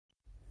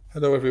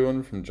Hello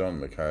everyone from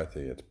John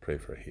McCarthy at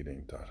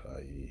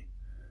prayforhealing.ie.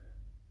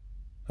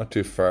 Not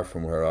too far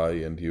from where I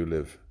and you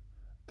live,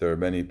 there are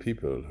many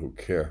people who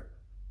care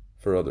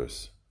for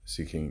others,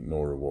 seeking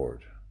no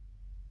reward,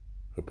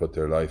 who put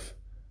their life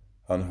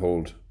on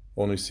hold,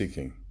 only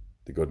seeking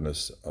the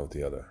goodness of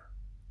the other.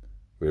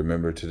 We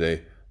remember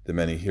today the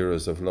many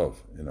heroes of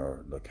love in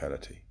our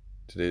locality.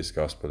 Today's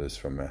Gospel is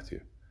from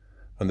Matthew.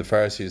 When the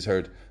Pharisees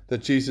heard that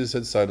Jesus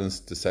had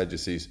silenced the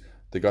Sadducees,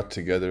 they got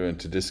together, and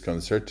to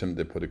disconcert him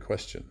they put a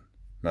question.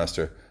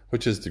 "Master,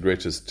 which is the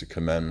greatest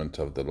commandment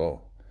of the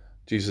law?"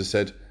 Jesus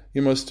said,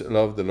 "You must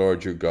love the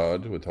Lord your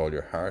God with all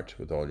your heart,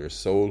 with all your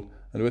soul,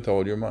 and with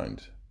all your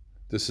mind.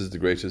 This is the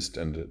greatest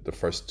and the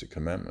first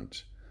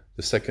commandment.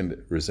 The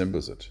second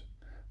resembles it.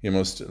 You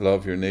must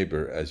love your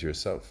neighbour as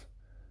yourself.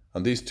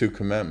 On these two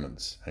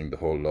commandments hang the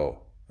whole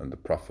law and the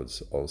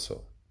prophets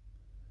also."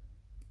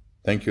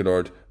 Thank you,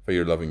 Lord, for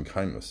your loving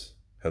kindness.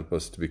 Help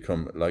us to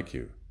become like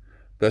you.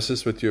 Bless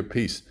us with your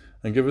peace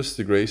and give us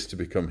the grace to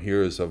become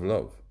hearers of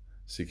love,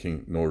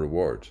 seeking no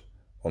reward,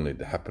 only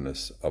the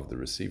happiness of the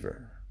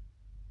receiver.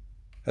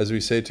 As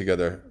we say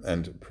together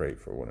and pray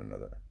for one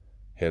another.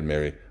 Hail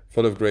Mary,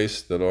 full of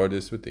grace, the Lord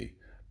is with thee.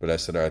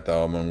 Blessed art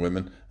thou among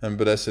women, and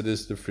blessed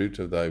is the fruit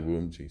of thy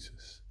womb,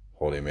 Jesus.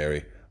 Holy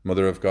Mary,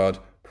 Mother of God,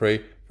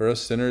 pray for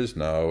us sinners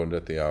now and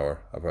at the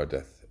hour of our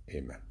death.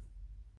 Amen.